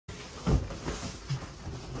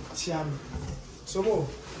Chiam. So,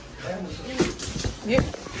 yep.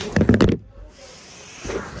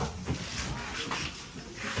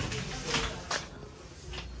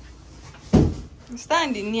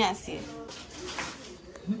 Standing near see.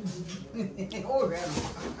 Oh, really?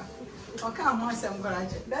 Okay, I'm on some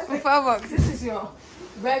garage. This is your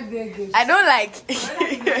birthday gift. I don't like.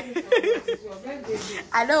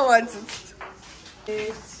 I don't want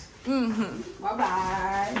it. Bye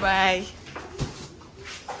bye. Bye.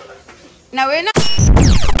 Now we're not.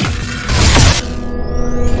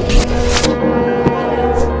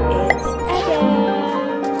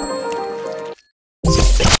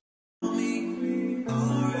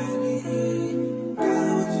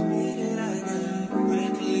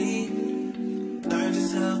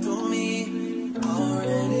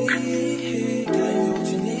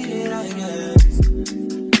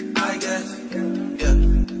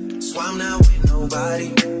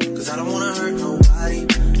 Cause I don't wanna hurt nobody.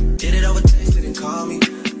 Did it over text, didn't call me.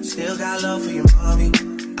 Still got love for your mommy.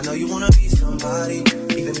 I know you wanna be somebody,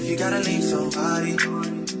 even if you gotta leave somebody.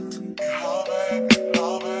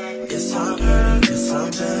 Yes, I'm hurt, yes,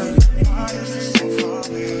 I'm hurt.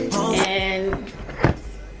 And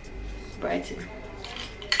Brighton.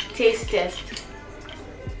 Taste test.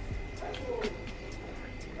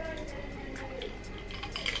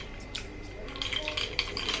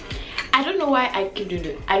 I don't know why I keep doing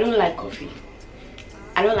it. I don't like coffee.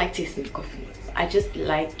 I don't like tasting coffee. I just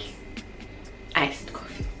like iced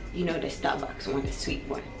coffee. You know, the Starbucks one, the sweet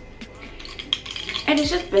one. And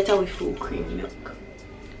it's just better with full cream milk.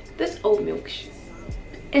 This oat milk,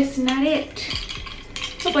 it's not it.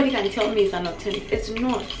 Nobody can tell me it's an authentic. It's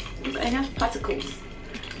not. Look, I have particles.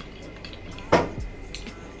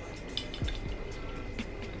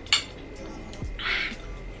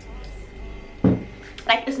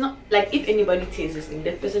 Like, it's not like if anybody tastes this thing,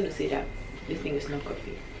 the person will say that this thing is not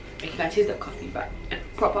coffee. Like, you can taste the coffee, but a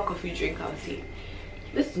proper coffee drink, I would say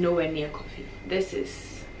this is nowhere near coffee. This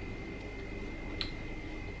is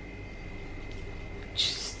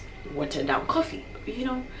just watered down coffee, you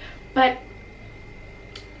know. But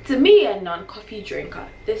to me, a non-coffee drinker,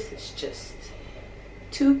 this is just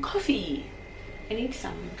too coffee. I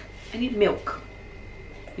need milk.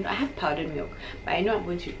 You know, I have powdered milk, but I know I'm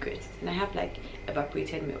going to regret it. And I have like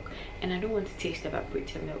evaporated milk, and I don't want to taste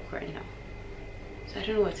evaporated milk right now. So I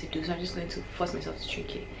don't know what to do. So I'm just going to force myself to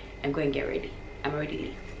drink it and go and get ready. I'm already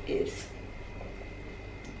late. It's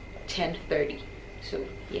 10:30. So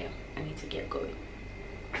yeah, I need to get going.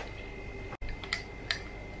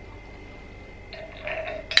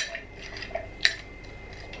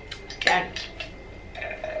 Done.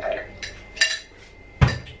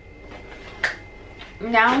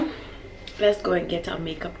 Now let's go and get our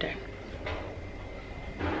makeup done.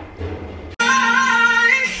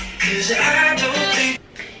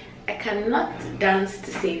 I cannot dance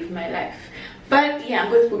to save my life, but yeah,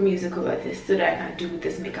 I'm going to put music over this so that I can do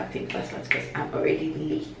this makeup thing fast because I'm already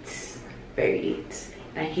late, very late,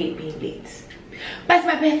 and I hate being late. But it's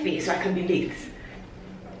my birthday, so I can be late.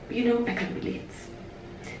 You know, I can be late.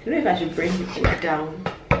 I don't know if I should bring it down.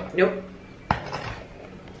 Nope.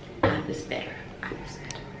 I have this better.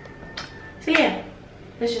 So yeah,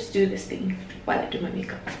 let's just do this thing while I do my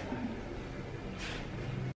makeup.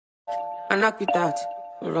 I knock it out,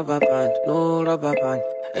 no rubber band, no rubber band.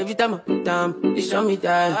 Every time I put down, they show me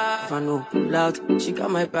that. If I know pull out, she got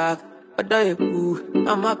my back. Although you cool,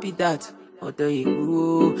 I'm happy that. Although you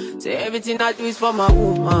cool, say everything I do is for my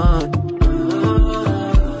woman.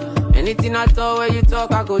 Anything I talk, where you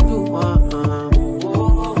talk, I go do.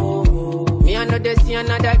 Me, I know they see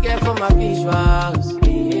another girl for my visuals.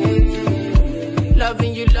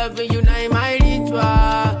 Loving you, now in my ritual.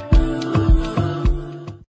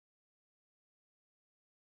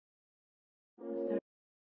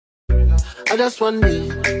 I just want me,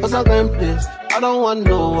 cause I can play. I don't want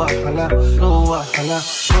no wahala, no wahala,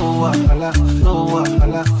 no wahala, no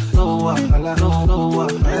wahala, no wahala, no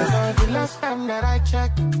wahala. The last time that I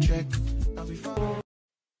checked, now before.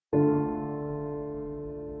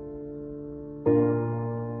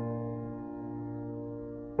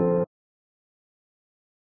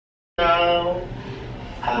 Now,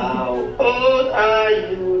 how old are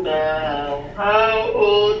you now? How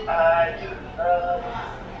old are you now?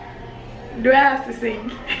 Do I have to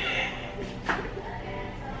sing?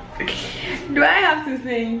 Do I have to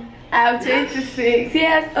sing? I'm 26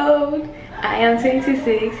 years old. I am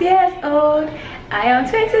 26 years old. I am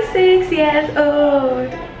 26 years old.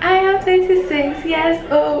 I am 26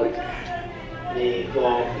 years old. May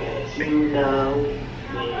God bless you now.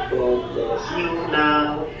 May God bless you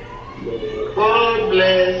now. May God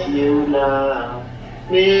bless you now.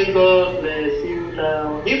 May God bless you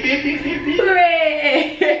now. Hip, hip, hip, hip, hip.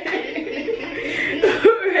 Hooray!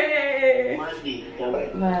 Hooray! Monday.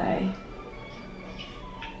 Bye.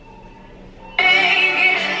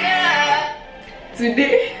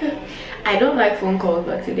 Today, I don't like phone calls,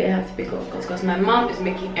 but today I have to pick up calls because my mom is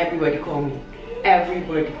making everybody call me.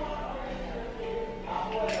 Everybody.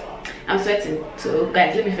 I'm sweating. So,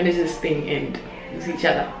 guys, let me finish this thing and we'll see each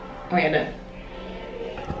other when you're done.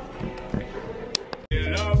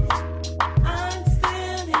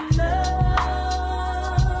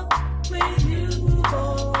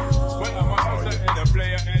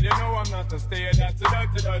 To stay that's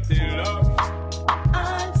dirty love.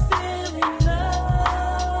 I'm still in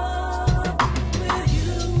love with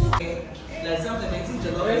you. Like something makes it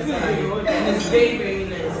jollof and it's very, very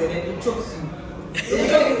nice and then it chokes you.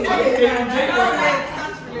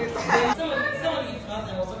 Someone eats us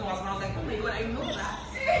and was talking about smells like, oh my god, I know that.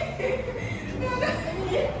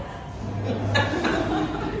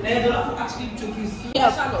 Then the jollof actually took you.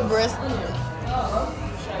 Yeah, breast.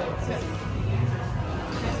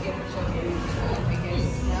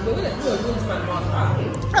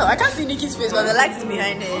 Oh, I can't see Nikki's face, but the light is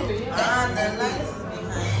behind it. Ah, the light is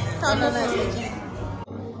behind. No, Nikki.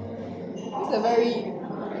 This is a very.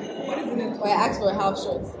 What is it? Well, I asked for a half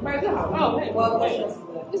shot. Oh, well,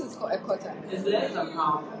 This is a quarter. it's less than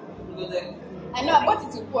half. I know, I bought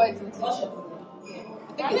it to pour it into tissue.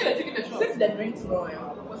 I think it's. Since the drinks going,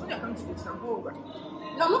 wasn't your come to the shampoo?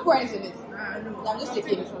 No, I'm not pouring it in it. I'm just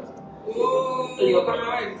taking it. Oh, you're coming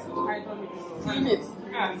right. Clean it.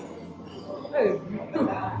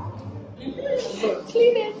 So,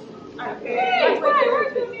 Clean it. okay.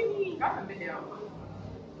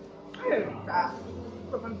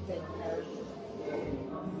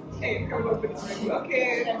 Hey, come on,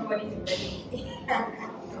 okay. Everybody's ready.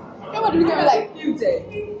 Come on, do we go like You say.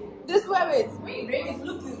 this way it? When you drink it,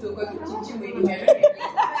 look to because you chichi when you have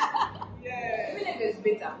yeah. Even if it's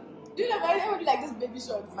bitter. Do you know everybody like this baby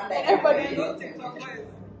shots? And everybody. Go TikTok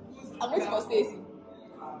first. I'm waiting for Stacy.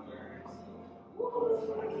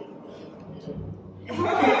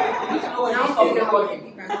 Now stop recording.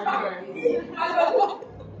 You can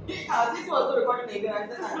this was the recording again.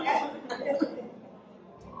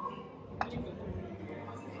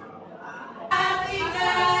 Happy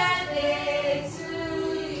birthday to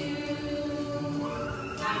you.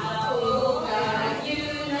 How old are you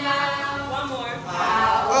now? One more.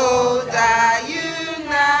 How old are you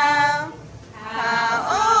now? How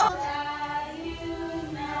old are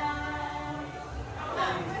you now?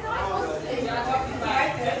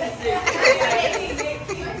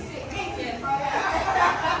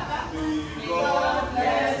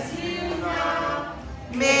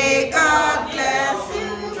 May God bless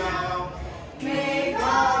you. May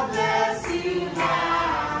God bless you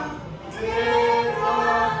now. May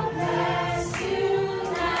God bless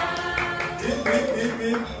you now.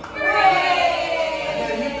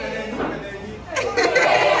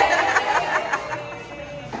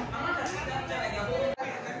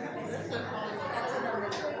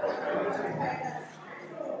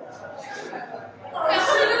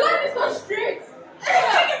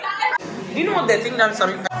 Do you know what they're thinking? I'm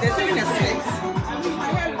sorry. They're saying a six.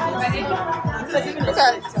 Look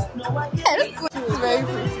at it. Yeah, this is very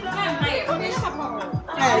pretty.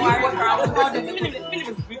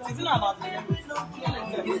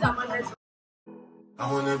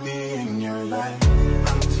 I wanna be in your life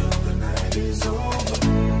until the night is over.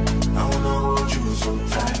 I wanna hold you so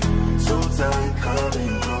tight,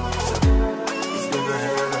 coming closer. It's been a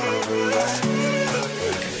hell of a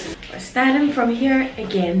ride. We're starting from here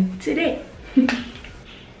again today. I'm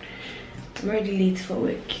already late for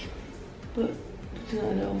work, but it's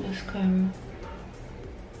not that mascara.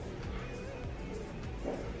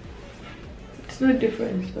 It's no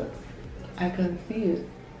difference, but I can see it.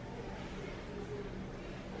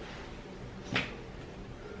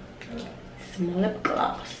 Small lip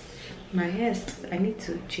gloss. My hair I need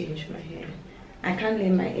to change my hair. I can't lay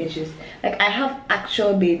my edges. Like I have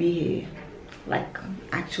actual baby hair. Like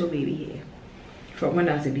actual baby hair. From when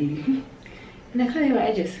I was a baby. And I can't lay my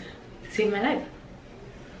edges to save my life.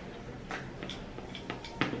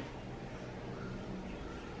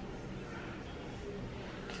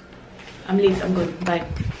 I'm late, I'm good. Bye.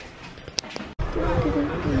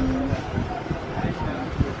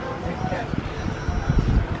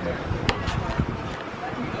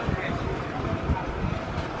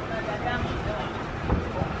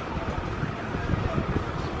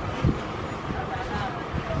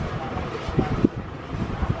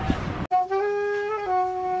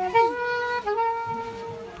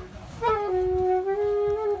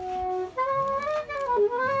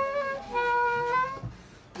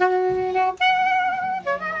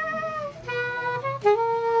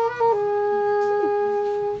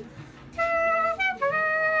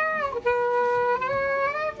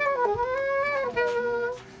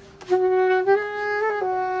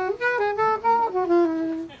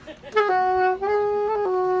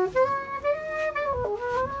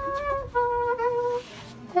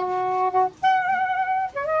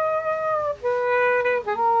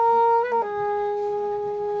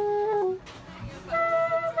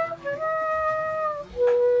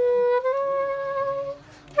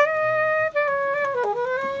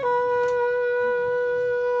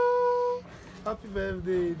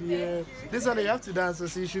 This one you have to dance,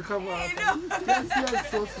 so you should come out. This here is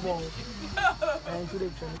so small. And to the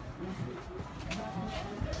picture.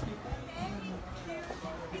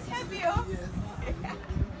 It's heavy, oh? Yes.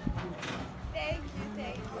 Thank you,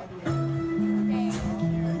 thank you.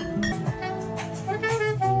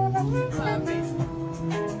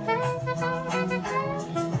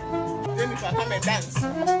 Then if I come and dance.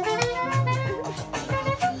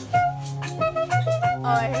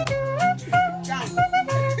 Alright.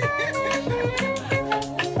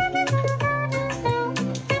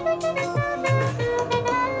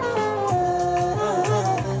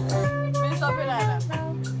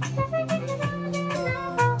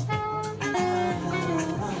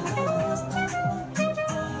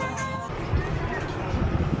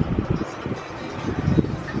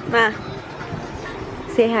 Ma,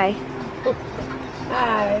 say hi.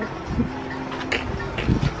 Hi.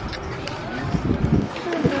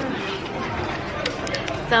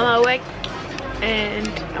 So I'm at work and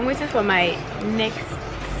I'm waiting for my next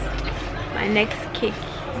cake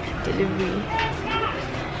delivery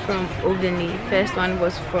from Oveni. First one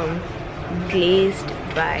was from Glazed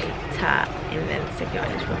by Ta, and then the second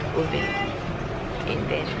one is from Oveni. And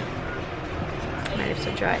then my lips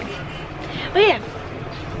are dry. Oh yeah.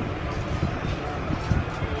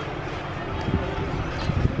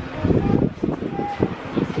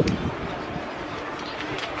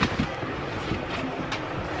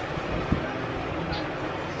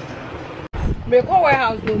 Me go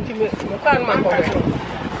warehouse don't you me can my go.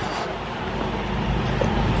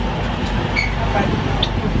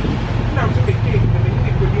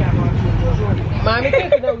 Mommy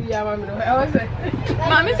cake no we are mommy no. I was say.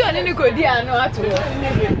 Mommy say only go there no at all.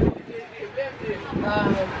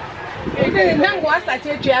 Even now go start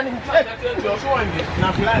to try and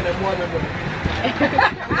Na fly the more than.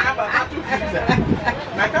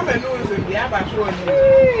 Na come and know say the aba show on.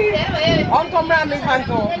 on come round me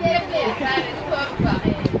phantom.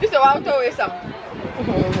 This is what I always say.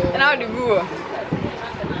 And now the viewer.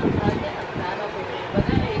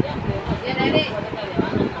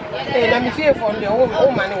 Hey, let me see if on the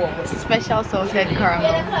old money one. Special salted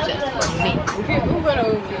caramel just for me.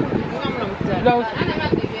 No.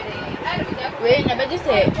 Wait, I better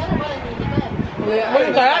say. What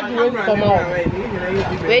is that doing for more?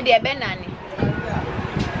 Wait, the banana.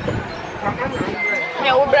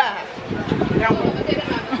 Yeah, Obra.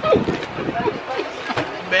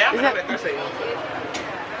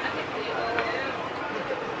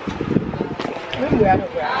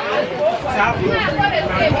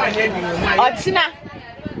 Ochina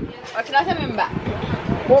se member.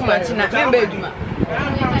 Oh my Ochina member eduma.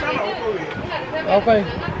 Okay.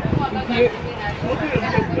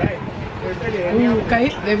 Kai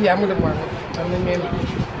devi amo de mano.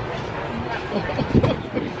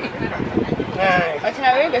 Ochina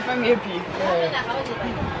we be from here pi.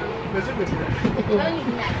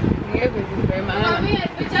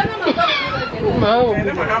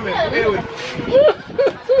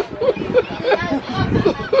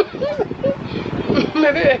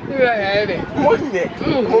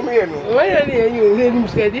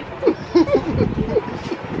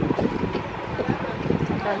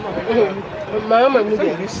 Mama, I'm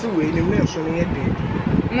going to sue in the milk.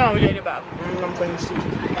 No, we did it back. I'm going to sue.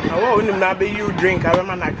 I want him not be you drink. I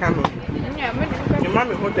remember not coming. Yeah, Your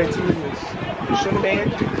mommy got 30 minutes. You shouldn't be.